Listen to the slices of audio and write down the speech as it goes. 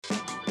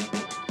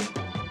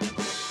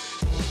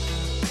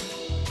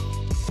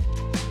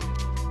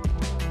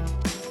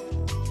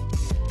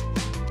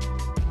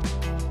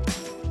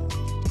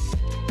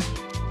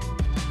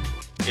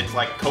It's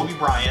like Kobe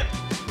Bryant,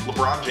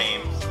 LeBron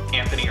James,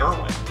 Anthony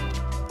Irwin.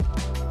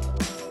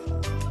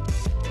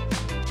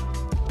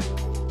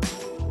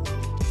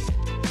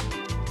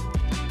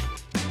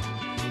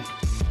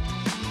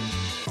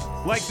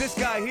 Like this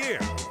guy here.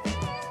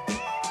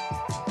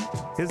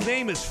 His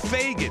name is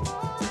Fagan.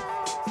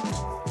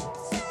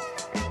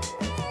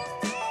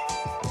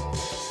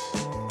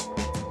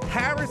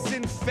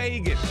 Harrison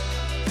Fagan.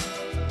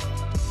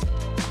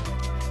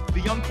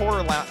 The young core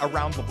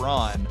around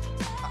LeBron.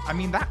 I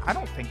mean, I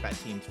don't think that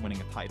team's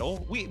winning a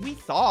title. We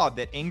saw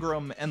that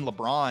Ingram and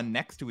LeBron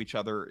next to each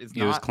other is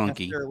not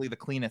necessarily the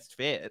cleanest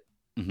fit.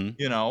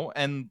 You know,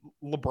 and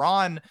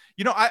LeBron,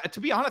 you know, to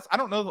be honest, I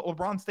don't know that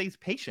LeBron stays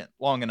patient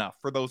long enough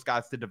for those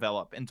guys to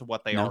develop into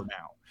what they are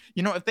now.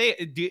 You know, if they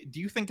do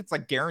you think it's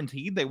like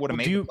guaranteed they would have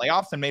made the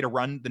playoffs and made a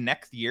run the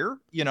next year?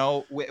 You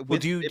know,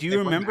 do you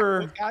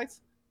remember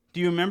guys? Do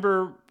you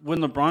remember when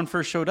LeBron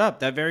first showed up,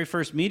 that very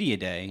first media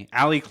day?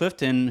 Allie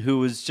Clifton, who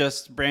was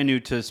just brand new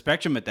to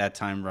Spectrum at that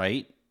time,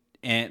 right?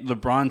 And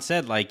LeBron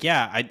said, like,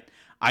 yeah,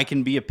 I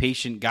can be a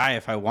patient guy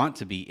if I want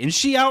to be. And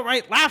she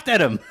outright laughed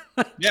at him.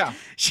 Yeah.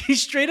 She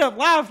straight up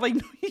laughed. Like,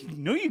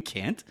 no, you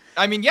can't.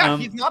 I mean, yeah,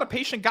 he's not a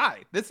patient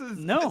guy. This is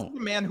the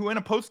man who in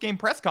a post-game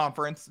press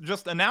conference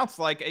just announced,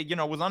 like, you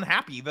know, was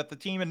unhappy that the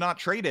team had not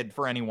traded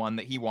for anyone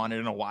that he wanted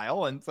in a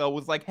while. And so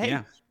was like, hey,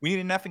 we need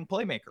an effing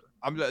playmaker.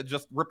 I'm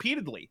just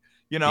repeatedly,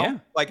 you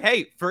know, like,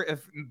 hey,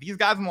 if these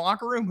guys in the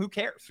locker room, who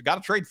cares? We got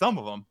to trade some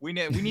of them. We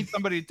need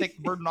somebody to take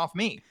the burden off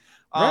me.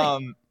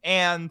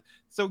 And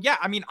so, yeah,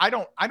 I mean, I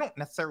don't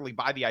necessarily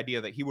buy the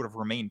idea that he would have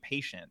remained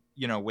patient,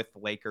 you know, with the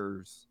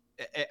Lakers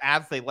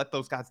as they let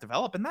those guys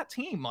develop. And that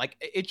team, like,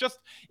 it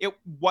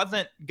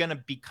wasn't going to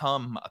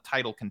become a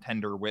title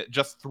contender with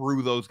just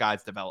through those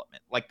guys'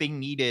 development. Like, they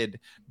needed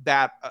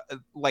that,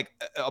 like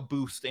a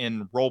boost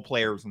in role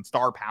players and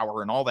star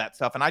power and all that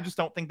stuff. And I just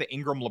don't think that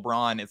Ingram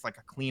LeBron is like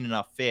a clean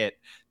enough fit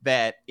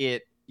that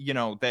you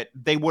know, that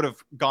they would have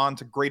gone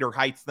to greater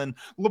heights than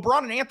LeBron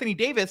and Anthony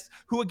Davis,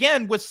 who,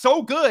 again, was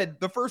so good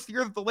the first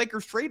year that the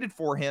Lakers traded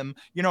for him.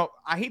 You know,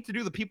 I hate to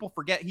do the people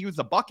forget he was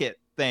a bucket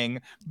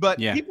thing, but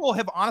people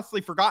have honestly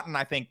forgotten,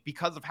 I think,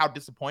 because of how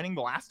disappointing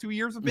the last 2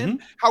 years have been,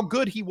 how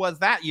good he was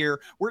that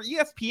year, where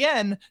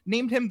ESPN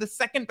named him the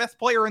second best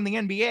player in the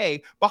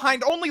NBA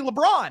behind only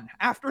LeBron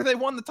after they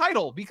won the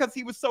title because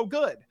he was so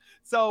good.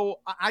 So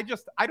I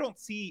don't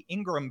see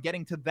Ingram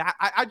getting to that.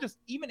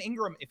 Even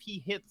Ingram, if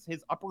he hits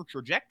his upward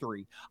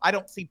trajectory, I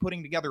don't see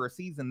putting together a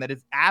season that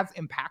is as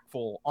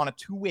impactful on a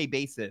two-way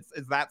basis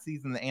as that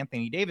season that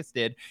Anthony Davis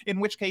did, in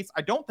which case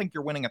I don't think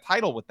you're winning a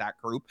title with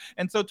that group.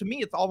 And so to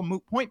me, it's all a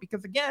moot point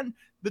because, again,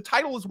 the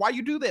title is why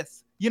you do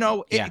this. You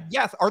know,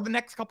 yes, are the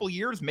next couple of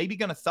years maybe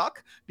going to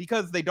suck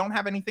because they don't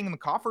have anything in the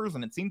coffers,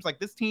 and it seems like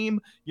this team,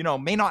 you know,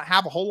 may not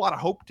have a whole lot of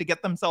hope to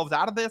get themselves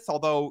out of this,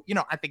 although, you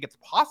know, I think it's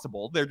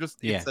possible. They're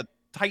just, it's a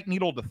tight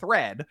needle to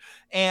thread.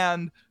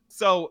 And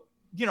so,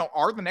 you know,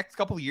 are the next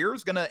couple of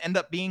years going to end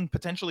up being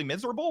potentially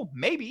miserable?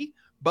 Maybe.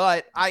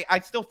 But I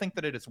still think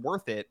that it is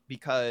worth it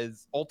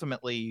because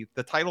ultimately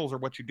the titles are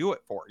what you do it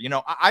for. You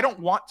know, I don't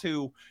want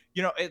to,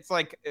 you know, it's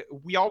like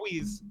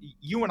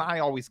you and I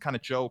always kind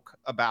of joke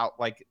about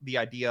like the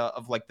idea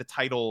of like the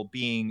title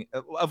being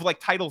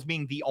titles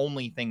being the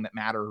only thing that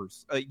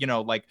matters, you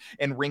know, like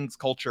in rings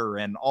culture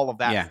and all of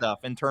that stuff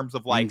in terms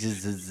of like,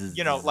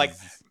 you know, like,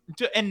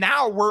 and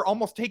now we're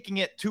almost taking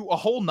it to a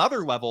whole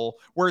nother level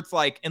where it's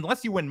like,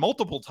 unless you win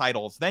multiple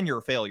titles, then you're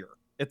a failure.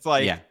 It's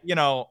like, you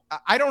know,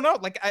 I don't know.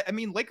 Like, I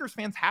mean, Lakers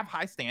fans have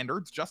high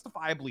standards,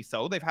 justifiably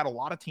so. They've had a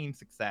lot of team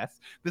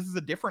success. This is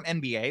a different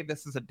NBA.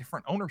 This is a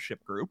different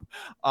ownership group.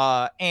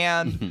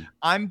 And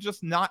I'm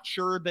just not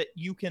sure that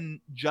you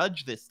can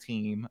judge this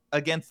team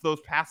against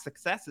those past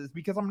successes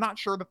because I'm not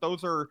sure that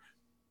those are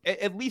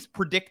at least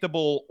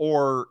predictable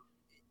or,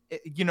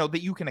 you know,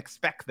 that you can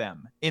expect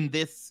them in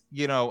this,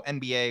 you know,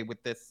 NBA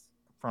with this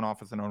front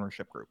office and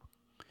ownership group.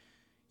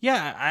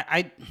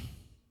 Yeah,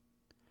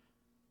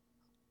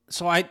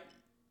 So I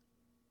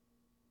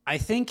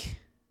think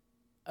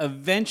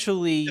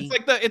eventually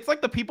it's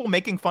like the people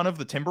making fun of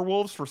the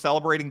Timberwolves for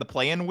celebrating the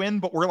play-in win,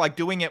 but we're like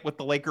doing it with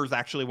the Lakers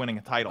actually winning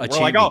a title. We're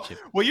like, oh,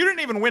 well, you didn't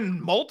even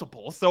win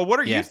multiple. So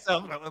what are you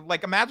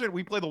like? Imagine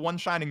we play the one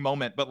shining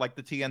moment, but like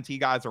the TNT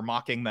guys are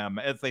mocking them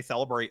as they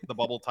celebrate the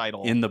bubble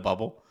title in the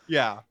bubble.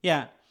 Yeah.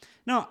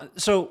 No,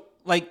 so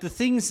like the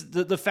things,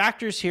 the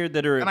factors here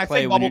that are at play. And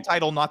I say bubble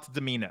title not to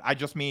demean it. I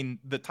just mean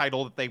the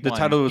title that they won. The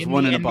title was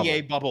won in a bubble.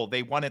 NBA bubble.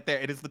 They won it there.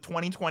 It is the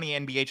 2020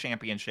 NBA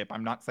championship.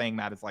 I'm not saying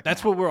that as like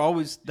that's what we're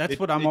always. That's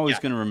what I'm always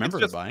going to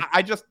remember it by.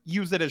 I just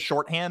use it as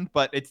shorthand,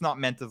 but it's not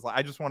meant as.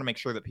 I just want to make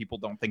sure that people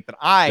don't think that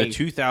I the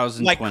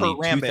 2020 like Kurt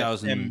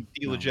Rambis am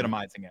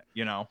delegitimizing it.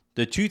 You know,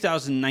 the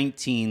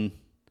 2019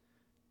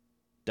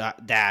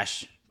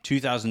 dash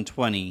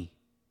 2020.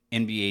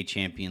 NBA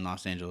champion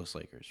Los Angeles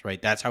Lakers,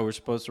 right? That's how we're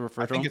supposed to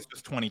refer to them? I think it's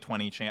just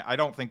 2020 champ. I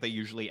don't think they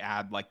usually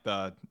add like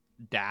the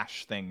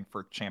dash thing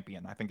for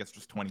champion. I think it's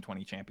just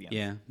 2020 champion.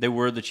 Yeah, they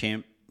were the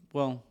champ.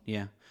 Well,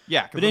 yeah.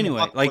 Yeah. But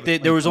anyway, like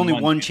there was only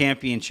one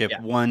championship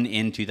won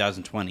in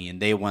 2020,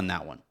 and they won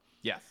that one.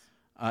 Yes.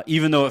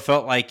 Even though it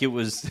felt like it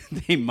was,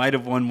 they might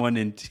have won one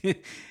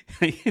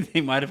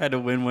they might have had to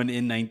win one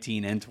in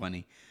 19 and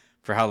 20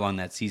 for how long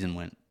that season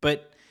went.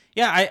 But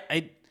yeah,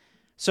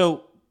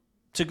 so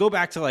to go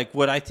back to like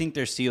what I think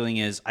their ceiling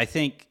is, I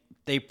think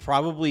they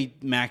probably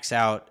max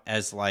out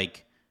as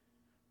like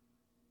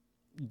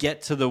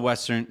get to the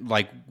Western,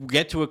 like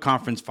get to a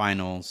conference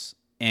finals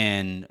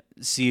and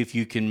see if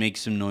you can make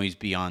some noise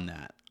beyond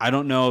that. I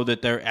don't know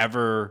that they're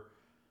ever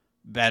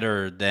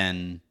better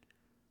than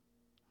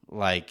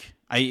like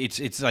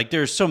it's like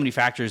there's so many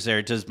factors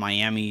there. Does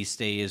Miami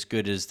stay as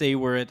good as they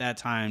were at that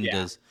time? Yeah.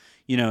 Does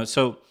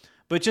so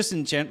but just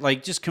in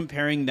like just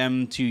comparing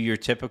them to your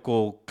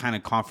typical kind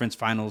of conference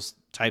finals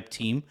type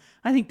team,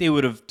 I think they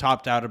would have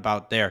topped out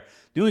about there.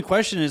 The only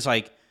question is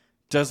like,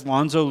 does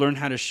Lonzo learn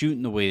how to shoot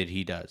in the way that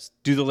he does?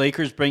 Do the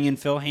Lakers bring in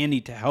Phil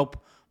Handy to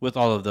help with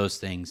all of those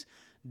things?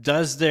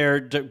 Does their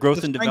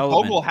growth and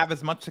development Vogel have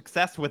as much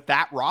success with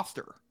that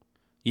roster?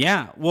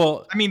 Yeah,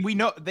 well, I mean, we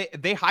know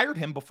they hired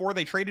him before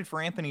they traded for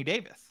Anthony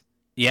Davis.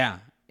 Yeah,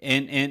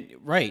 and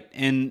right,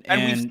 and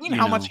we've seen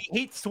how much he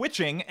hates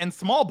switching and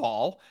small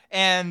ball,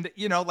 and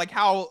like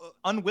how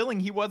unwilling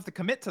he was to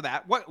commit to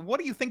that. What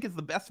do you think is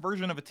the best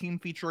version of a team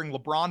featuring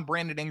LeBron,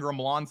 Brandon Ingram,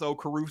 Lonzo,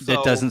 Caruso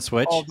that doesn't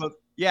switch?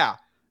 Yeah,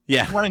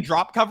 running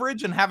drop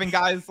coverage and having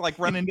guys like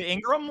run into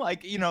Ingram,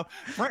 like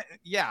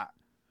yeah.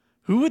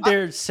 Who would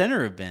their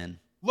center have been?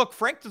 Look,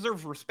 Frank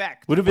deserves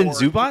respect. Would have been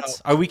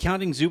Zubats? Are we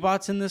counting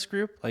Zubats in this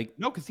group? Like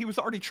no, because he was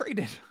already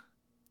traded.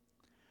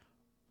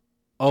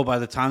 Oh, by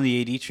the time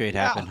the AD trade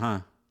happened,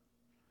 huh?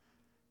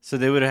 So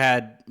they would have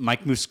had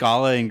Mike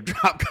Muscala in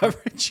drop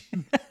coverage.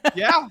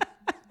 Yeah.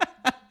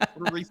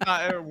 Would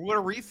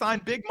have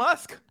re-signed Big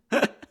Musk.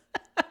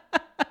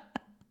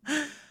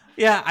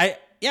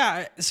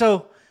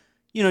 So,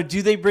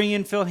 do they bring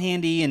in Phil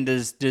Handy, and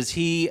does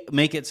he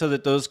make it so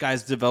that those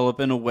guys develop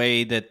in a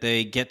way that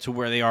they get to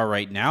where they are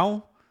right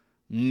now?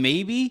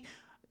 Maybe.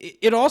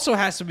 It also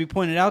has to be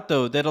pointed out,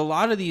 though, that a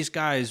lot of these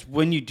guys,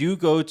 when you do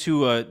go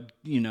to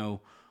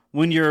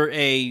when you're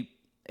a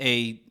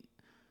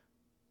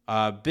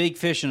big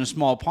fish in a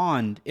small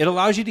pond, it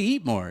allows you to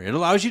eat more. It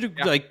allows you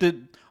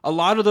to a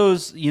lot of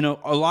those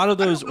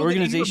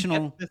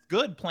organizational. This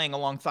good playing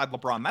alongside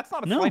LeBron. That's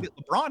not a slight at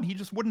LeBron. He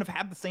just wouldn't have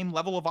had the same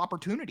level of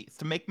opportunities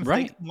to make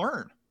mistakes and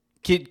learn.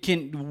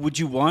 Would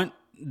you want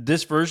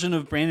this version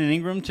of Brandon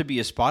Ingram to be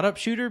a spot up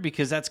shooter?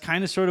 Because that's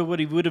kind of sort of what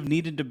he would have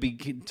needed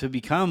to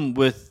become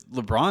with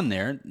LeBron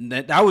there.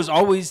 That was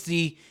always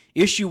the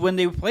issue when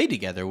they played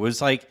together,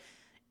 was like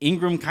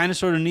Ingram kind of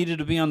sort of needed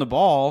to be on the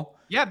ball.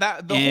 Yeah,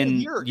 the whole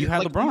year you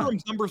had LeBron.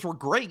 Ingram's numbers were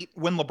great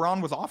when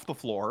LeBron was off the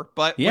floor,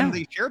 but when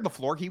they shared the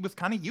floor, he was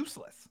kind of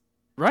useless.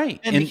 Right.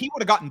 And he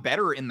would have gotten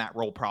better in that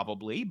role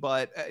probably,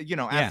 but as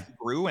he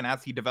grew and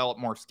as he developed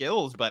more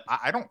skills, but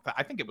I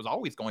think it was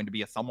always going to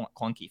be a somewhat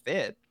clunky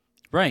fit.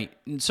 Right.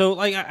 So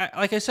like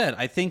I said,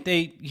 I think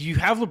you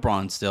have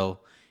LeBron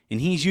still,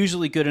 and he's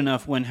usually good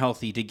enough when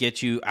healthy to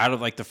get you out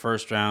of like the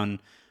first round,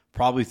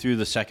 probably through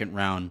the second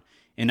round.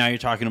 And now you're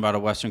talking about a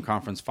Western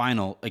Conference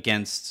final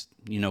against,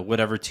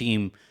 whatever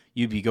team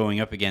you'd be going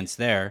up against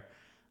there.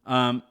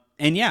 And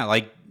yeah,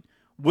 like,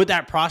 would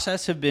that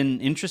process have been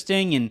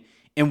interesting,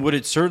 and would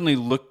it certainly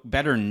look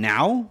better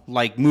now,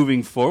 like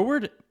moving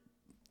forward?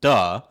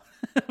 Duh.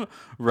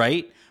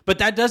 Right? But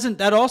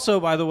that also,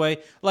 by the way,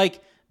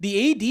 like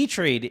the AD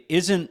trade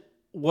isn't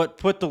what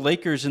put the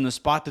Lakers in the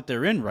spot that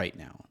they're in right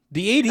now.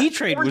 The AD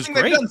trade was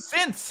great.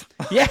 Since.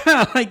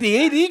 Yeah, like the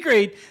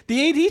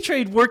AD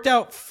trade worked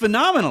out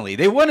phenomenally.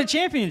 They won a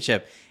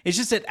championship. It's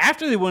just that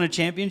after they won a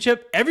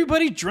championship,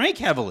 everybody drank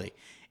heavily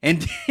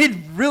and did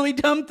really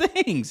dumb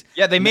things.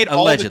 Yeah, they made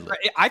allegedly.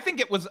 I think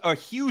it was a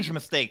huge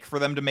mistake for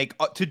them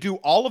to do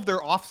all of their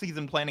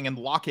offseason planning and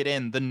lock it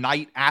in the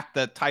night at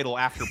the title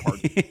after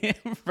party.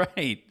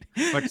 Right.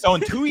 Like, so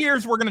in 2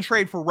 years, we're going to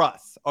trade for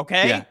Russ.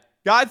 Okay. Yeah.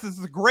 Guys, this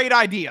is a great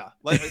idea.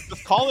 Let's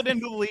just call it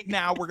into the league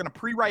now. We're going to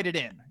pre-write it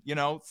in,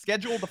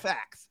 schedule the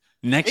facts.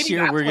 Next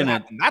year, we're going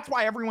to. That's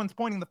why everyone's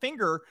pointing the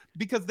finger,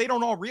 because they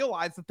don't all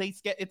realize that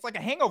it's like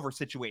a hangover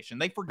situation.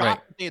 They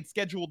forgot that they had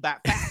scheduled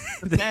that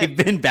fact. They've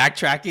been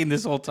backtracking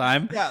this whole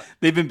time. Yeah.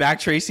 They've been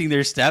backtracing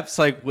their steps.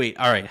 Like, wait,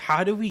 all right,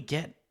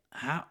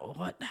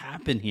 what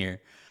happened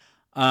here?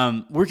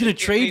 We're going to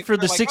trade for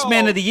the sixth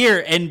man of the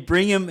year and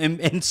bring him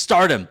and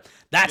start him.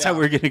 That's how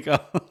we're going to go.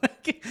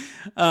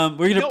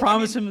 We're going to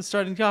promise him a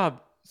starting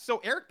job.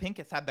 So Eric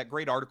Pincus had that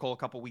great article a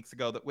couple weeks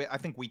ago that I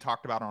think we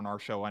talked about on our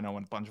show. I know,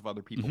 and a bunch of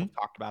other people have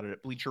talked about it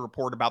at Bleacher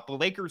Report, about the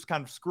Lakers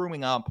kind of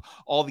screwing up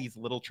all these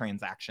little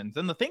transactions.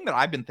 And the thing that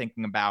I've been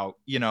thinking about,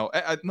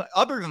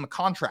 other than the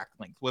contract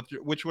length,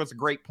 which was a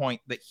great point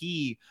that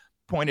he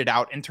pointed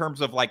out, in terms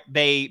of like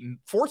they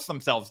forced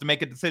themselves to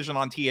make a decision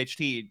on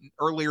THT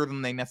earlier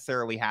than they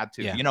necessarily had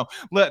to.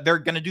 They're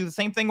going to do the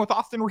same thing with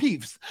Austin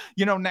Reeves,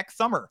 next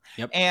summer.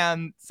 Yep.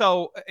 And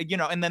so,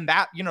 and then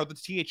that,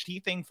 the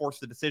THT thing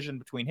forced the decision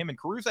between him and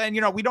Caruso. And,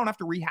 we don't have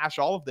to rehash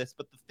all of this,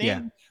 but the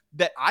thing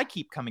that I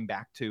keep coming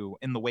back to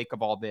in the wake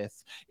of all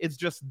this is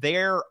just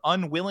their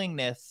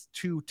unwillingness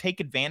to take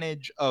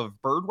advantage of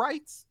bird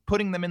rights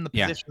putting them in the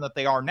position that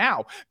they are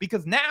now.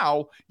 Because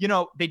now,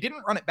 they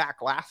didn't run it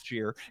back last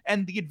year.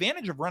 And the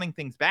advantage of running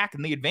things back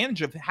and the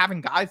advantage of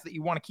having guys that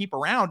you want to keep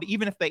around,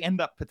 even if they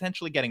end up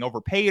potentially getting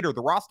overpaid or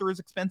the roster is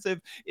expensive,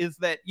 is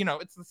that,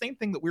 it's the same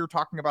thing that we were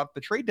talking about at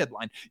the trade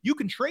deadline. You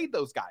can trade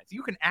those guys.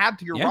 You can add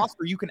to your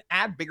roster. You can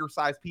add bigger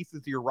size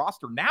pieces to your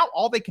roster. Now,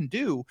 all they can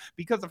do,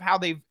 because of how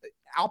they've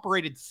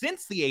operated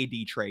since the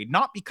AD trade,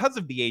 not because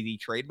of the AD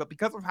trade, but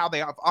because of how they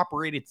have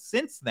operated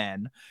since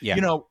then.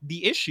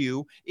 The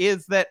issue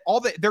is that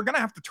they're going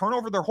to have to turn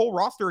over their whole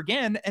roster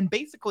again. And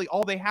basically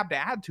all they have to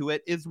add to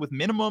it is with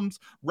minimums,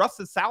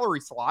 Russ's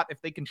salary slot,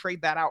 if they can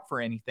trade that out for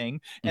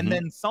anything, and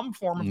then some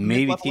form of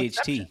maybe THT.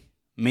 Exception.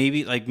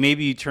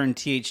 Maybe you turn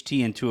THT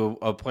into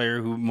a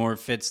player who more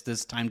fits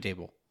this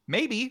timetable.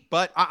 Maybe,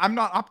 but I'm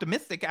not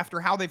optimistic after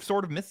how they've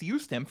sort of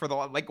misused him for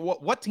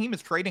what team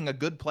is trading a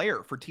good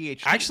player for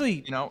THT?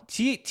 Actually,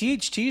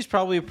 THT is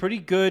probably a pretty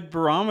good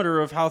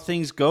barometer of how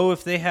things go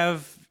if they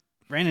have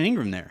Brandon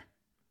Ingram there,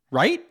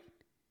 right?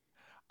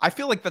 I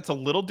feel like that's a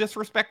little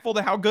disrespectful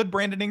to how good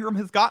Brandon Ingram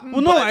has gotten.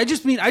 Well, no, I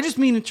just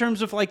mean in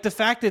terms of like the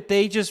fact that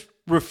they just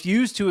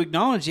refuse to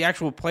acknowledge the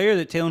actual player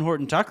that Talen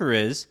Horton-Tucker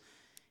is,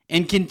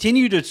 and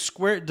continue to fit this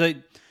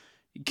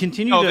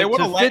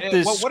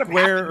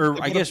square, or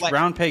I guess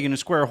round peg in a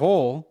square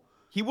hole.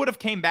 He would have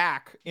came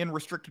back in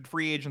restricted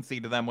free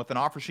agency to them with an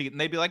offer sheet, and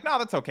they'd be like, "No,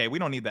 that's okay. We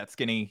don't need that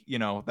skinny,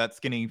 that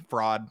skinny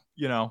fraud.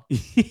 I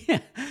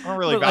don't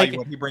really value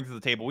what he brings to the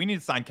table. We need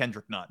to sign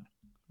Kendrick Nunn."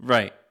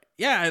 Right.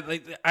 Yeah.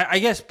 I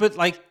guess, but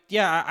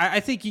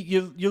I think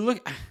you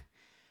look.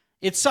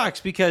 It sucks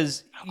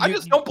because I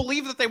just don't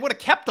believe that they would have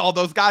kept all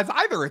those guys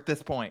either at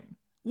this point.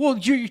 Well,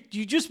 you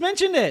just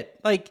mentioned it.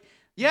 The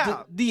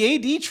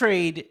AD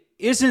trade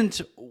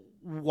isn't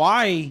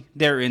why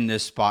they're in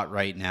this spot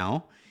right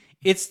now.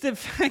 It's the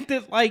fact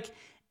that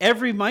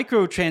every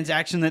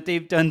microtransaction that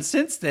they've done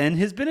since then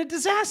has been a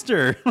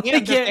disaster.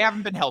 And they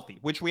haven't been healthy,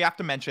 which we have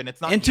to mention.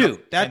 It's not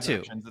that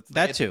too.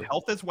 It's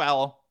health as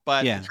well,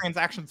 but the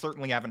transactions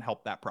certainly haven't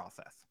helped that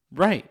process.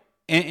 Right.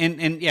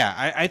 And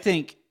I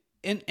think.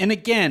 And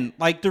again,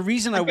 the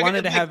reason I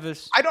wanted to have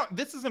this...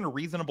 This isn't a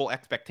reasonable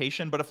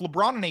expectation, but if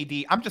LeBron and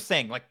AD, I'm just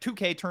saying,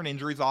 2K turn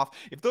injuries off.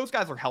 If those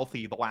guys are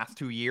healthy the last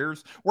 2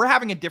 years, we're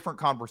having a different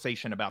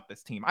conversation about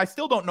this team. I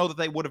still don't know that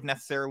they would have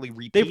necessarily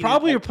repeated. They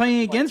probably are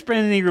playing against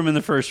Brandon Ingram in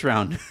the first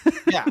round.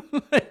 Yeah.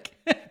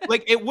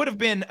 It would have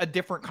been a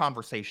different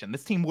conversation.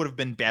 This team would have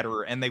been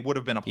better, and they would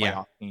have been a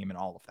playoff team and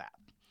all of that.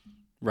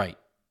 Right.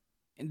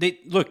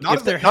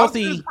 If they're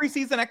healthy... Not as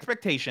preseason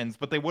expectations,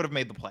 but they would have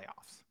made the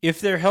playoffs. If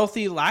they're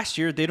healthy last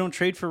year, they don't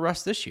trade for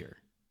Russ this year.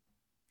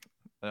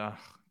 God,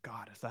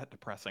 is that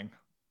depressing?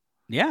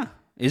 Yeah.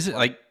 Is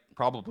it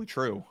probably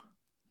true?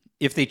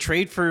 If they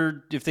trade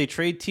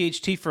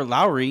THT for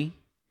Lowry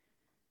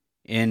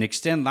and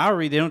extend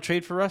Lowry, they don't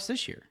trade for Russ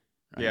this year.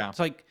 Right? Yeah. It's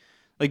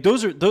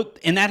those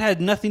and that had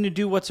nothing to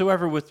do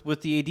whatsoever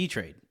with the AD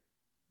trade.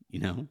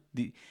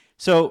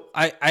 So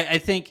I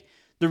think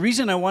the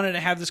reason I wanted to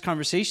have this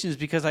conversation is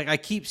because I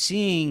keep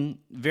seeing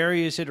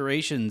various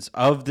iterations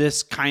of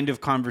this kind of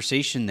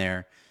conversation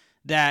there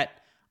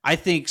that I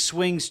think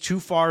swings too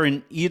far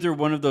in either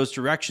one of those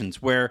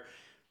directions, where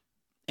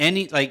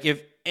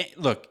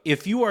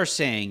if you are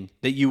saying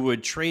that you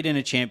would trade in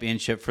a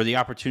championship for the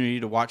opportunity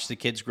to watch the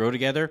kids grow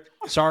together,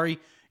 sorry,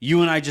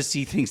 you and I just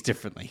see things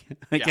differently.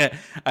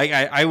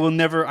 I will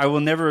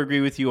never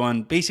agree with you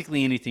on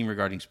basically anything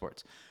regarding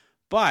sports.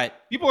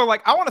 But people are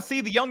like, I want to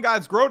see the young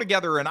guys grow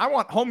together, and I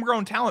want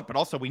homegrown talent, but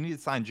also we need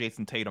to sign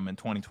Jason Tatum in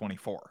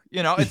 2024.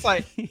 It's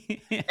like,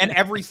 and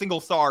every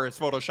single star is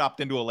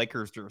photoshopped into a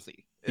Lakers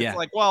jersey. It's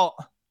well.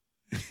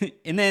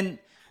 And then,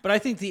 but I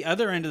think the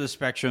other end of the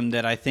spectrum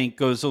that I think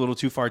goes a little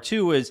too far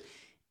too is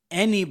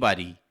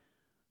anybody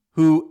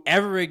who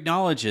ever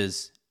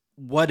acknowledges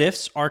what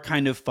ifs are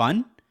kind of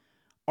fun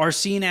are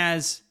seen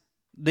as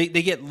they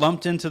get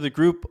lumped into the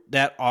group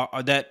that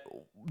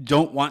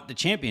don't want the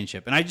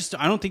championship. And I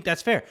don't think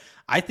that's fair.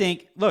 I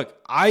think, look,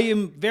 I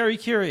am very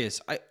curious.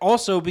 I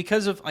also,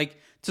 because of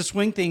to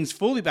swing things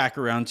fully back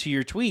around to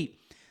your tweet,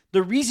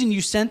 the reason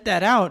you sent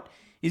that out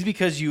is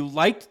because you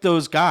liked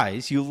those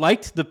guys, you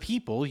liked the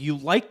people, you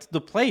liked the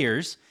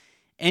players,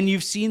 and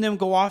you've seen them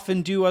go off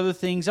and do other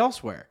things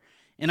elsewhere.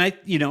 And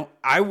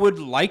I would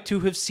like to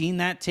have seen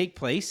that take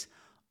place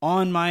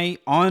on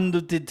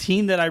the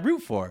team that I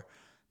root for.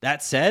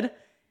 That said,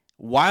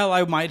 while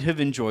I might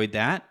have enjoyed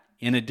that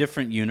in a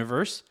different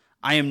universe,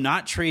 I am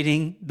not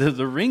trading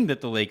the ring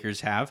that the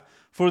Lakers have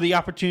for the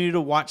opportunity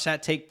to watch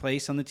that take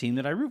place on the team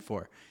that I root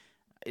for.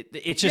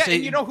 It's just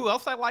and who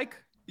else I like?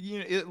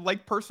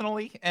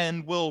 Personally,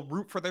 and will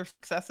root for their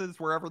successes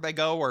wherever they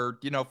go, or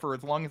for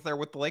as long as they're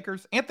with the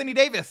Lakers. Anthony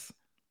Davis.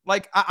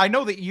 I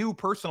know that you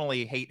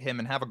personally hate him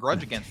and have a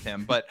grudge against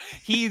him, but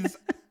he's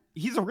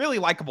a really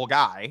likable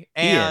guy.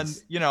 And,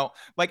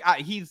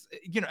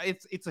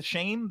 it's a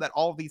shame that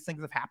all of these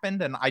things have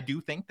happened. And I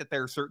do think that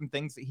there are certain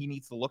things that he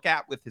needs to look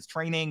at with his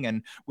training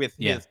and with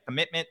his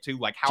commitment to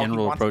how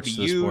general he wants to be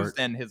used sport,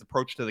 and his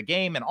approach to the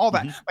game and all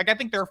that. I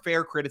think there are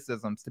fair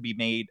criticisms to be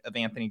made of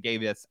Anthony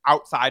Davis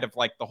outside of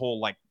the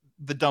whole,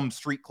 the dumb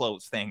street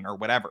clothes thing or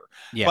whatever.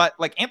 Yeah. But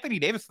like Anthony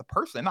Davis, the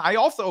person, I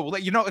also,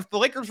 you know, if the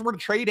Lakers were to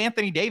trade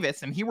Anthony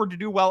Davis and he were to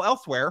do well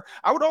elsewhere,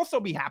 I would also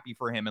be happy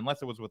for him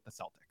unless it was with the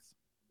Celtics.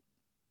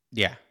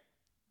 Yeah.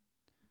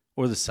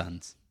 Or the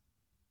Suns.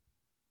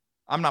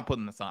 I'm not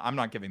putting the Suns. I'm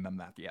not giving them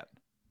that yet.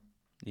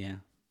 Yeah.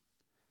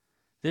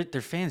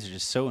 Their fans are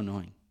just so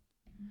annoying.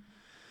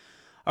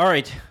 All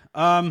right.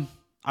 All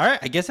right.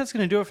 I guess that's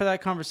going to do it for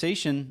that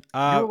conversation. You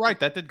were right.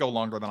 That did go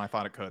longer than I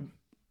thought it could.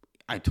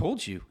 I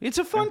told you. It's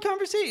a fun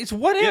conversation. It's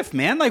what if,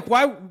 man? Like,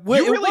 why? You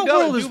really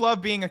do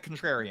love being a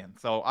contrarian,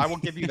 so I will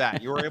give you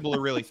that. You were able to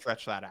really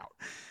stretch that out.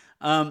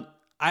 All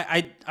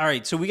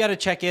right. So we got to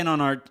check in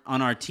on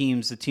our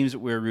teams, the teams that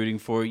we're rooting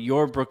for.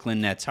 Your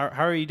Brooklyn Nets. How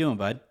are you doing,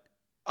 bud?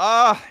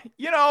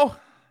 You know,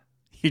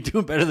 you're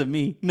doing better than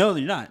me. No,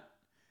 you're not.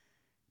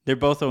 They're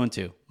both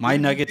 0-2. My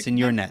Nuggets and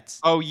your Nets.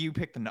 Oh, you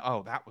picked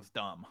that was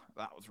dumb.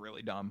 That was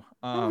really dumb.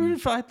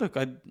 Look,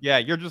 yeah,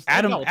 you're just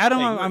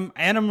Adam.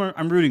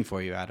 I'm rooting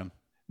for you, Adam.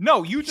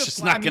 No, you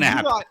just not going to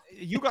happen.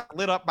 You got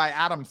lit up by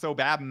Adam so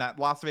bad in that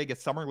Las Vegas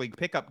Summer League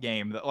pickup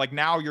game that like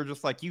now you're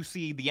just like you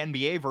see the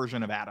NBA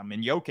version of Adam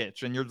and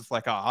Jokic and you're just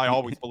like, oh, I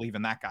always believe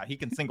in that guy. He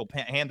can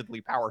single-handedly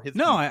power his.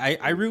 No,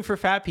 I root for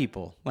fat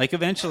people. Like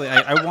eventually,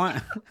 I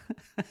want.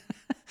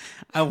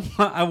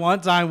 I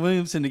want Zion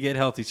Williamson to get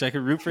healthy so I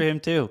can root for him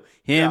too.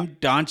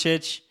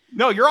 Doncic.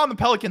 No, you're on the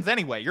Pelicans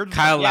anyway. You're just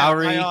Kyle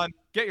Lowry.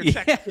 Get your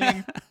check,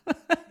 King.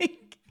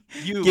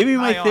 Give me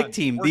my thick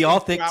team, the all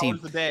thick team.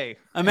 A day.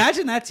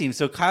 Imagine that team.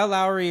 So Kyle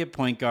Lowry at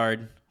point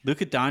guard,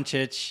 Luka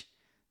Doncic,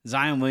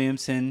 Zion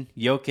Williamson,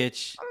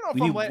 Jokic. I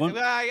don't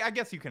know I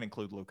guess you can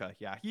include Luka.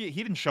 Yeah, he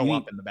didn't show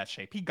up in the best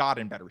shape. He got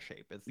in better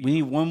shape. We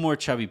need one more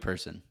chubby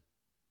person.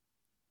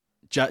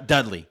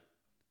 Dudley.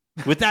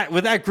 With that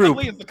group.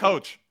 Dudley is the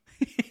coach.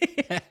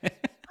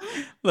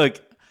 Look,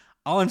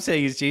 all I'm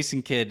saying is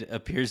Jason Kidd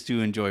appears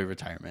to enjoy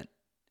retirement.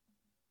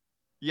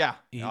 Yeah.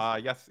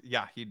 Yes.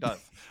 Yeah, he does.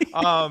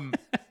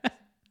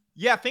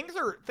 Yeah, things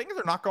are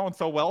not going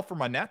so well for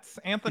my Nets,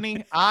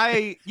 Anthony.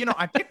 I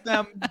picked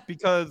them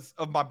because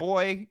of my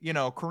boy,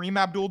 Kareem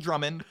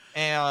Abdul-Drummond,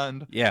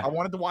 and I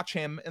wanted to watch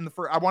him in the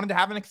first. I wanted to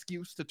have an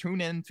excuse to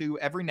tune into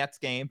every Nets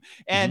game,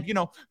 and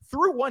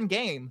through one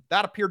game,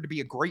 that appeared to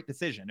be a great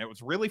decision. It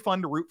was really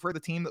fun to root for the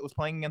team that was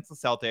playing against the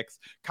Celtics.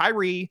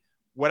 Kyrie,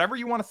 whatever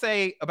you want to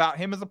say about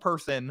him as a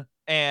person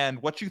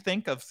and what you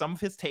think of some of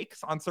his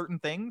takes on certain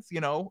things,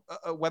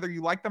 whether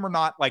you like them or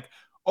not, like,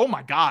 oh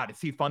my God,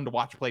 is he fun to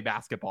watch play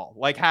basketball?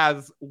 Like,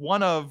 has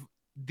one of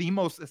the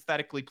most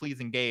aesthetically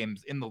pleasing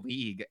games in the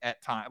league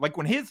at time. Like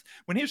when his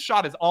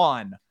shot is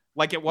on,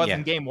 like it was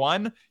in game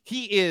one,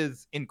 he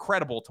is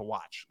incredible to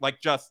watch.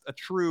 Like just a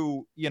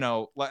true,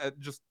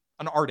 just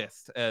an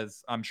artist,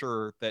 as I'm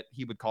sure that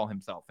he would call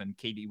himself and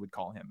KD would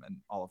call him and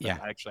all of that.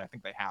 Yeah. Actually, I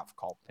think they have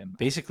called him that.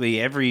 Basically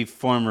every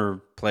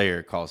former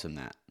player calls him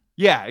that.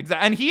 Yeah,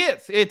 exactly. And he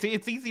is.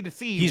 It's easy to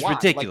see. He's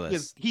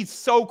ridiculous. Like, he's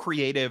so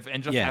creative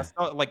and just has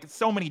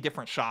so many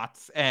different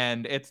shots.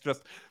 And it's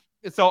just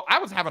so I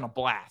was having a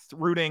blast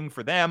rooting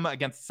for them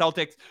against the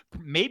Celtics.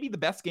 Maybe the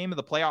best game of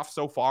the playoffs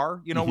so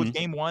far, was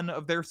game one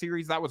of their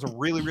series. That was a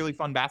really, really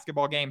fun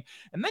basketball game.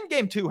 And then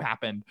game two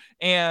happened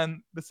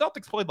and the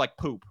Celtics played like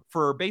poop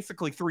for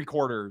basically 3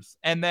 quarters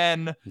and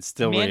then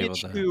still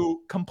managed to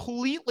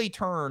completely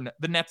turn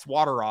the Nets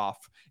water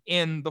off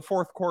in the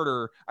fourth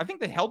quarter. I think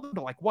they held them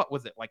to like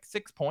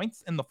 6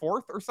 points in the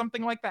fourth or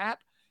something like that.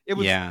 It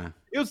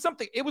was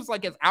something. It was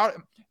like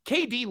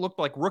KD looked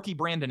like rookie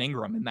Brandon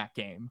Ingram in that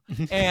game,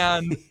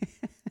 and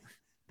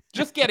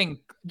just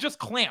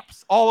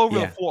clamps all over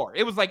the floor.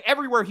 It was like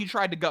everywhere he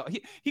tried to go.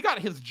 He got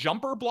his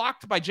jumper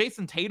blocked by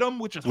Jason Tatum,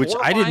 which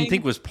I didn't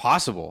think was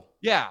possible.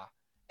 Yeah.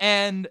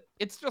 And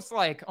it's just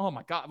like, oh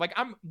my God, like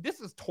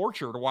this is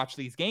torture to watch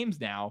these games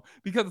now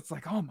because it's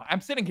like, I'm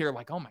sitting here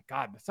like, oh my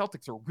God, the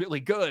Celtics are really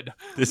good.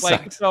 This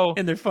sucks.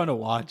 And they're fun to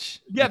watch.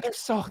 Yeah, they're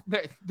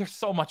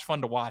so much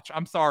fun to watch.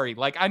 I'm sorry.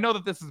 Like, I know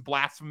that this is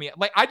blasphemy.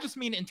 Like, I just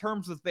mean in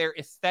terms of their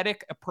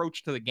aesthetic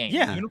approach to the game.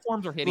 Yeah. The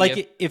uniforms are hideous.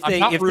 Like if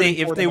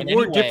they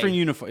wore different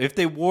uniforms, if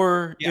they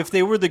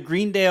were the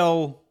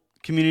Greendale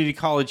Community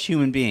College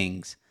human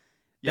beings,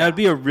 that would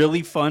be a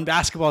really fun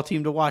basketball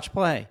team to watch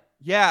play.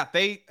 Yeah,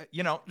 they,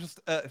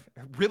 just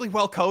really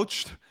well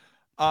coached.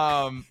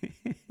 The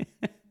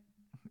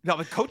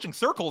coaching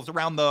circles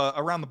around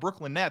the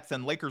Brooklyn Nets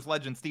and Lakers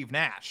legend Steve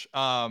Nash.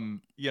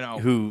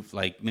 Who,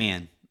 like,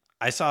 man,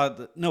 I saw.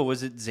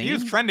 Was it Zane? He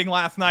was trending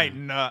last night,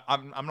 and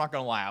I'm not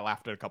gonna lie, I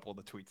laughed at a couple of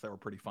the tweets that were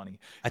pretty funny.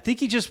 I think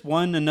he just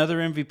won another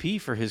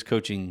MVP for his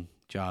coaching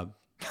job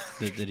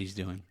that he's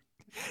doing.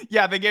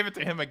 Yeah, they gave it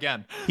to him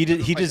again.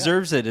 He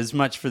deserves it as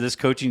much for this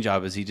coaching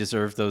job as he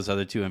deserved those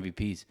other 2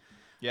 MVPs.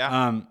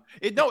 Yeah.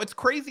 It's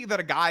crazy that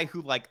a guy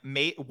who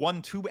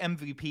won 2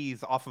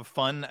 MVPs off of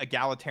fun,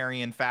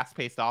 egalitarian,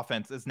 fast-paced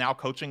offense is now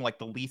coaching like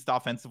the least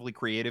offensively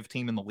creative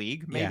team in the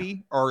league,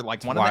 maybe, or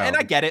like one of them. And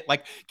I get it.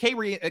 Like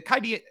KD and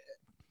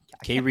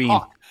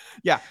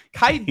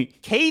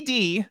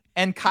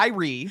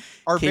Kyrie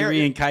are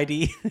Kyrie and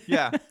Kyrie.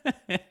 Yeah.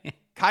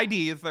 Kai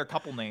D is their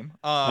couple name.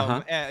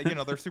 And,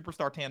 their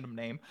superstar tandem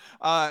name.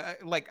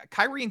 Like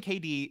Kyrie and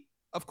KD,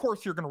 of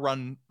course, you're going to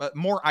run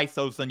more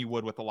ISOs than you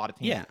would with a lot of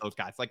teams. Yeah. Those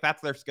guys, like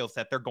that's their skill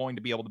set. They're going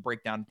to be able to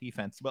break down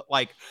defense. But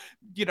like,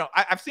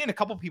 I've seen a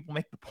couple people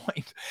make the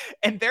point,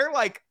 and they're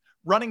like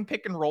running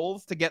pick and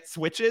rolls to get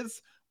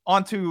switches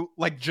onto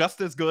like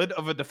just as good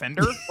of a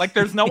defender. Like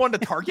there's no one to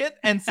target,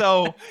 and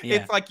so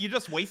it's like you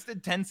just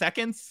wasted 10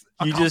 seconds.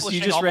 You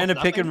just ran a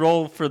pick and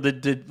roll for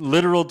the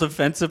literal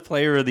defensive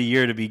player of the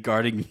year to be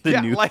guarding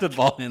the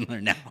ball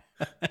handler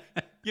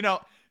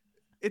now.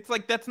 It's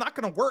like that's not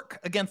going to work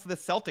against the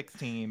Celtics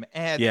team,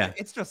 and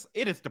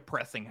it is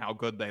depressing how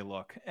good they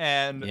look.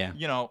 And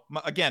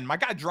again, my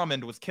guy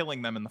Drummond was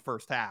killing them in the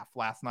first half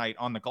last night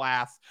on the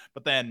glass,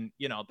 but then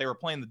they were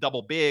playing the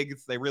double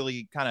bigs. They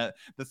really kind of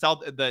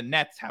the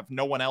Nets have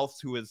no one else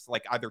who is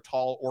like either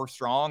tall or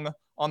strong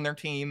on their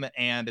team,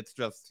 and it's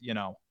just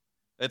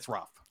it's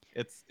rough.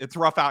 It's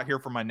rough out here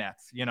for my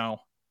Nets.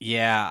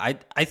 Yeah,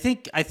 I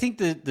think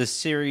the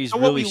series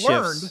really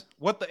shifts.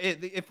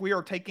 If we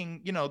are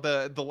taking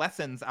the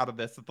lessons out of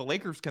this that the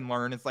Lakers can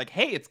learn is like,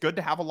 hey, it's good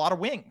to have a lot of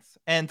wings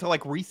and to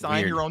like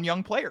re-sign your own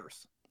young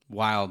players.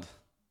 Wild.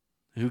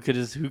 Who could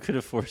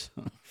have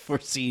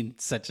foreseen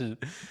such a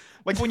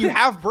like when you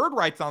have bird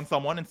rights on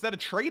someone, instead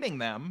of trading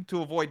them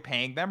to avoid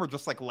paying them or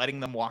just like letting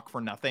them walk for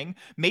nothing,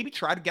 maybe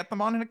try to get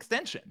them on an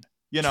extension.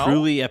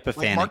 Truly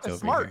epiphanic like Marcus over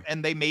Smart, here.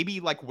 And they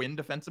maybe like win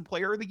Defensive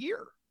Player of the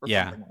Year. Or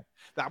something.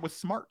 That was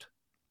smart.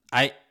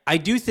 I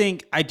do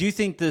think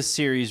this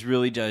series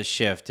really does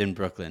shift in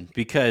Brooklyn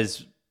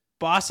because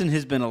Boston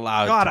has been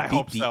allowed. God, to I beat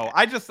hope so.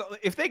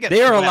 If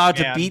they are allowed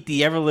to beat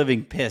the ever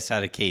living piss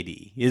out of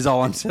KD. Is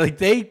all I'm saying. Like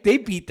they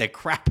beat the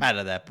crap out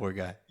of that poor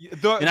guy,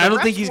 and I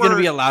don't think he's going to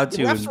be allowed to.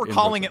 The refs were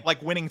calling it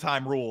like winning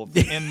time rules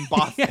in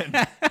Boston.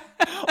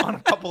 On a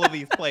couple of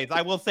these plays,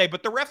 I will say,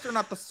 but the refs are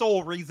not the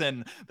sole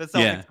reason the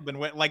Celtics have been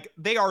like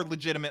they are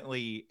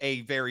legitimately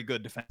a very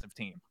good defensive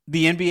team.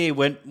 The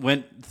NBA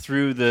went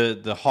through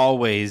the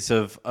hallways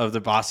of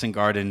the Boston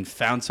Garden,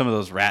 found some of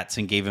those rats,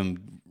 and gave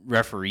them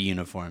referee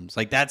uniforms.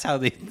 Like that's how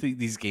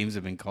these games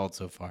have been called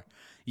so far.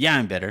 Yeah,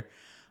 I'm better.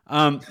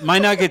 My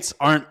Nuggets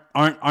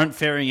aren't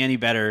faring any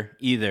better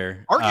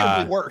either.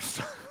 Arguably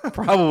worse.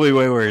 Probably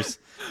way worse.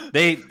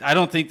 I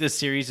don't think this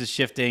series is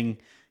shifting.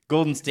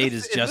 Golden State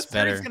is just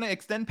better. Is going to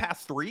extend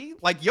past 3?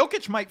 Like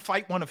Jokic might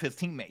fight one of his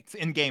teammates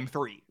in game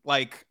 3.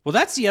 Like, well,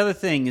 that's the other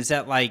thing is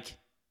that like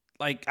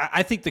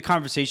I think the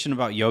conversation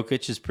about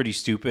Jokic is pretty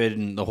stupid,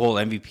 and the whole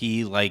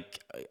MVP like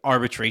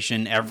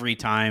arbitration every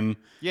time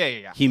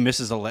he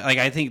misses a like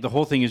I think the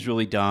whole thing is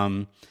really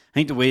dumb. I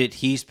think the way that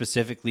he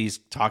specifically is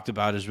talked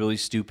about is really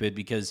stupid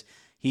because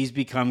he's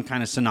become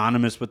kind of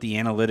synonymous with the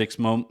analytics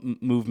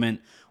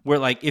movement, where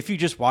like if you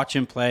just watch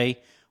him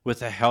play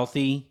with a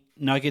healthy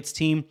Nuggets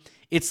team,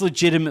 it's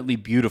legitimately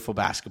beautiful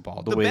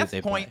basketball. The way that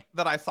they play. The best point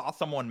that I saw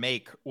someone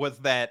make was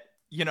that,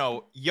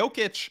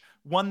 Jokic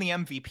won the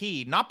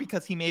MVP, not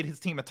because he made his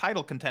team a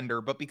title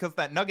contender, but because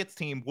that Nuggets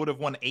team would have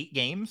won 8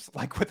 games,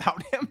 like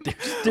without him.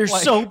 They're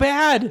like, so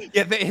bad.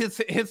 Yeah,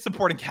 his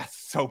supporting cast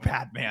is so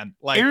bad, man.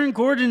 Like Aaron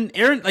Gordon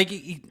is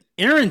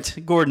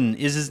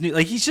his new,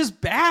 like he's just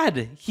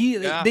bad.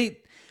 He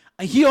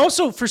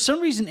also, for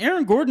some reason,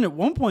 Aaron Gordon at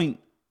one point,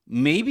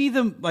 maybe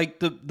the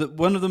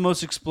one of the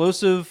most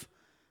explosive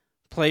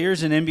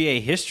players in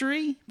NBA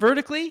history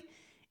vertically,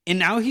 and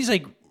now he's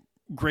like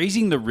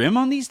grazing the rim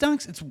on these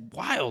dunks. It's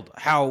wild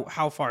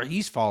how far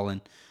he's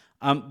fallen.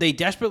 They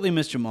desperately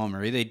miss Jamal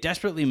Murray. They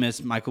desperately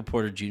miss Michael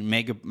Porter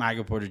Jr.,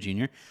 Michael Porter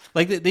Jr.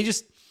 Like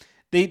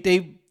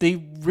they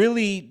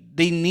really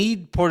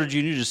need Porter Jr.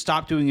 to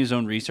stop doing his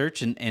own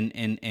research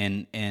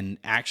and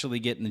actually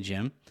get in the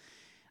gym.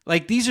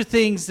 Like these are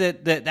things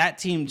that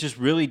team just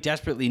really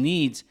desperately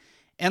needs.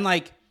 And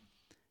like,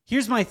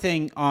 here's my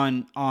thing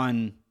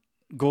on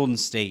Golden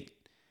State.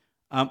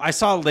 I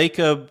saw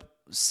Lacob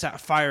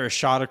fire a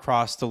shot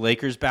across the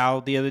Lakers bow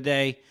the other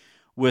day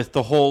with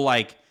the whole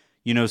like,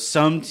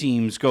 some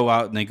teams go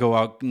out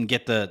and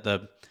get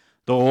the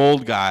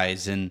old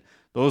guys, and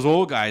those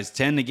old guys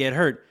tend to get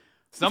hurt.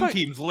 Some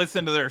teams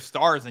listen to their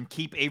stars and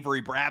keep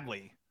Avery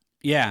Bradley.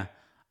 Yeah.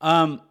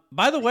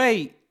 By the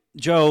way,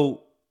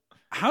 Joe,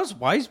 how's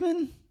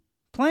Wiseman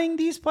playing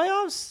these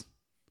playoffs?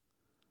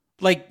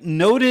 Like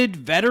noted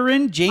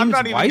veteran James Wiseman?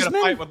 I'm not even going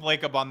to fight with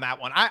Lacob on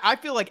that one. I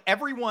feel like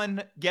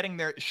everyone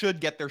should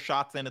get their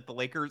shots in at the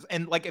Lakers.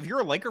 And like, if you're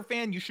a Laker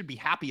fan, you should be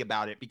happy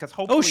about it because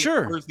hopefully it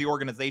spurs the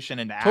organization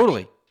into action.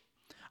 Totally.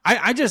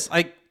 I just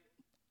like,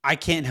 I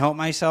can't help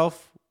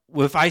myself.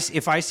 If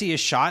I see a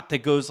shot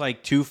that goes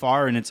like too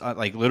far and it's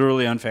like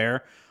literally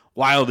unfair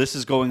while this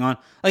is going on,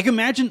 like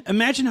imagine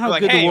how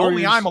like, good the Warriors.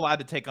 Only I'm allowed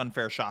to take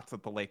unfair shots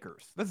at the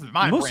Lakers. This is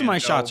my most brand, of my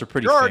Joe. shots are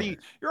pretty.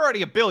 You're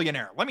already a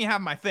billionaire. Let me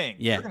have my thing.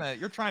 Yeah,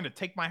 you're trying to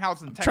take my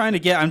house in Texas.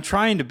 I'm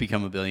trying to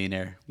become a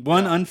billionaire.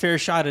 One unfair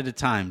shot at a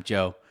time,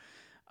 Joe.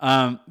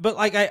 But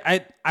like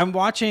I'm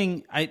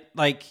watching.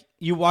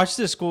 You watch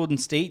this Golden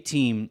State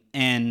team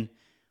and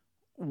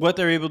what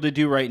they're able to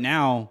do right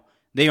now.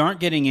 They aren't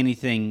getting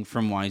anything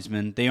from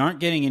Wiseman. They aren't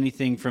getting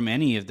anything from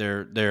any of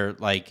their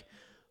like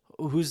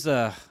who's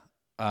the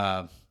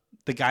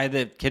guy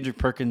that Kendrick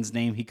Perkins'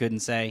 name he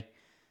couldn't say?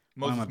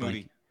 Moses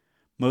Moody.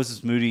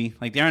 Moses Moody.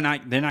 Like they're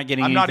not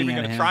getting. I'm not even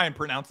going to try and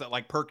pronounce it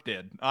like Perk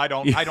did. I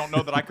don't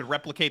know that I could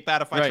replicate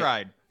that if I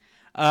tried.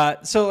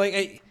 So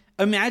like,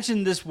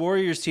 imagine this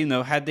Warriors team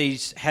though had they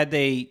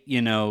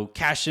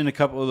cashed in a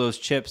couple of those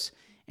chips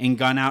and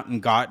gone out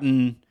and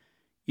gotten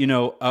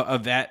a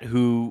vet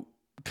who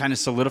kind of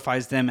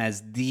solidifies them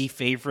as the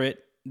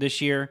favorite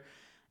this year.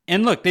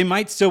 And look, they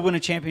might still win a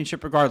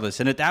championship regardless.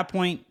 And at that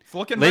point, it's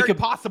looking very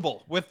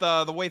possible with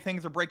the way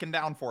things are breaking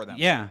down for them.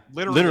 Yeah,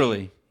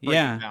 literally.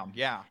 Yeah. Down.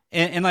 Yeah.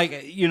 And like,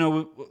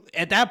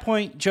 at that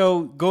point,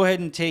 Joe, go ahead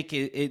and take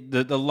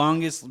the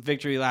longest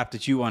victory lap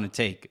that you want to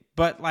take.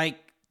 But like,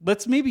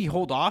 let's maybe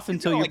hold off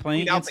until you're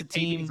playing against a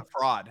team. He's a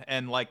fraud,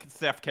 and like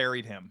Steph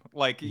carried him.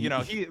 Like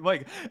he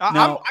like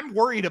I'm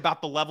worried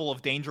about the level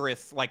of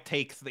dangerous like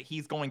takes that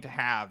he's going to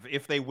have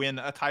if they win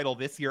a title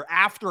this year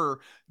after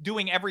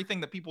doing everything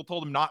that people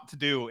told him not to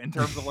do in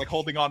terms of like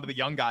holding on to the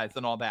young guys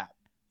and all that.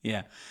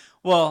 Yeah,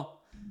 well.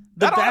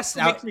 That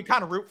makes me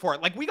kind of root for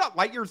it. Like we got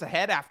light years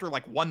ahead after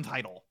like one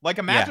title. Like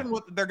imagine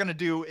what they're gonna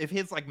do if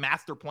his like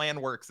master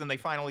plan works and they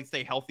finally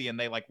stay healthy and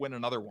they like win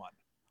another one.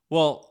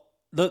 Well,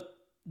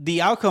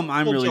 the outcome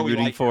I'm really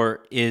rooting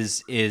for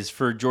is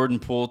for Jordan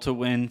Poole to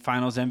win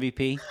Finals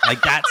MVP.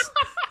 Like that's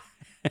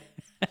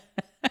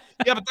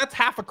yeah, but that's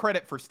half a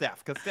credit for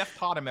Steph because Steph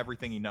taught him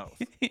everything he knows.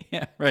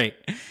 Yeah, right.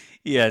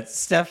 Yeah,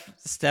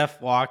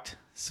 Steph walked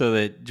so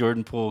that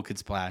Jordan Poole could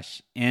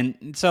splash,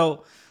 and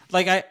so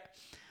like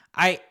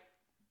I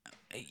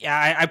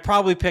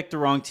probably picked the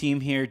wrong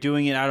team here,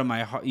 doing it out of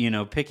my heart,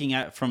 picking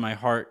it from my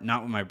heart,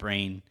 not with my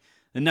brain.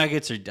 The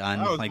Nuggets are done.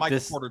 That was like Michael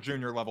Porter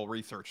Jr. level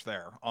research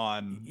there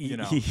on,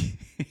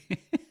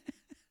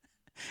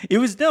 It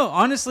was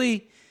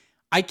honestly,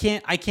 I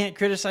can't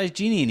criticize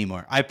Jeannie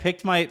anymore. I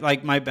picked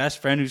my best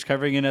friend who's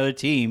covering another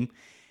team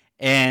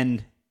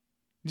and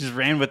just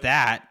ran with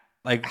that.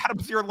 Like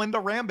Adam's your Linda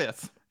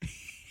Rambis.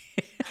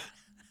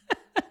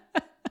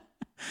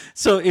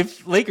 So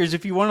if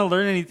you want to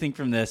learn anything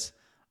from this,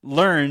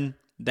 learn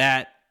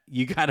that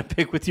you got to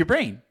pick with your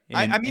brain.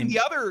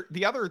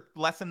 The other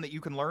lesson that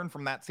you can learn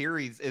from that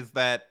series is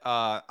that,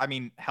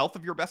 health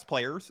of your best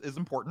players is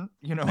important,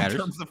 in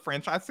terms of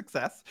franchise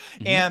success.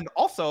 Mm-hmm. And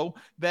also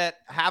that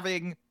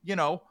having,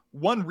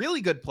 one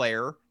really good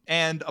player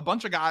and a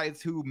bunch of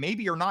guys who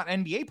maybe are not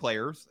NBA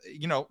players,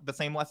 the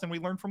same lesson we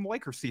learned from the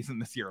Lakers season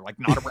this year, like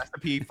not a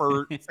recipe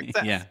for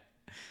success. Yeah.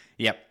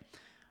 Yep.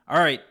 All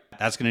right.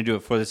 That's going to do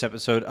it for this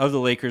episode of the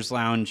Lakers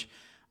Lounge.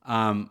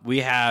 We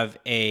have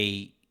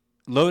a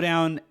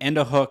lowdown and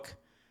a hook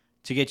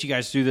to get you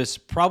guys through this.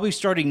 Probably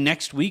starting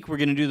next week, we're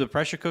going to do the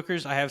pressure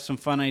cookers. I have some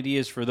fun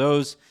ideas for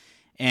those,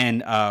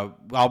 and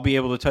I'll be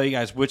able to tell you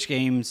guys which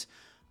games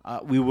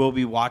we will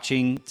be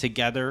watching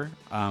together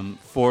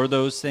for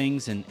those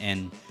things,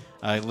 and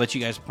let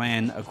you guys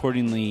plan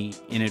accordingly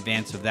in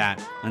advance of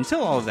that.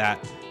 Until all of that,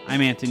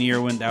 I'm Anthony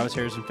Irwin. That was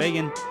Harrison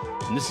Fagan,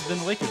 and this has been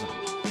the Lakers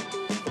Lounge.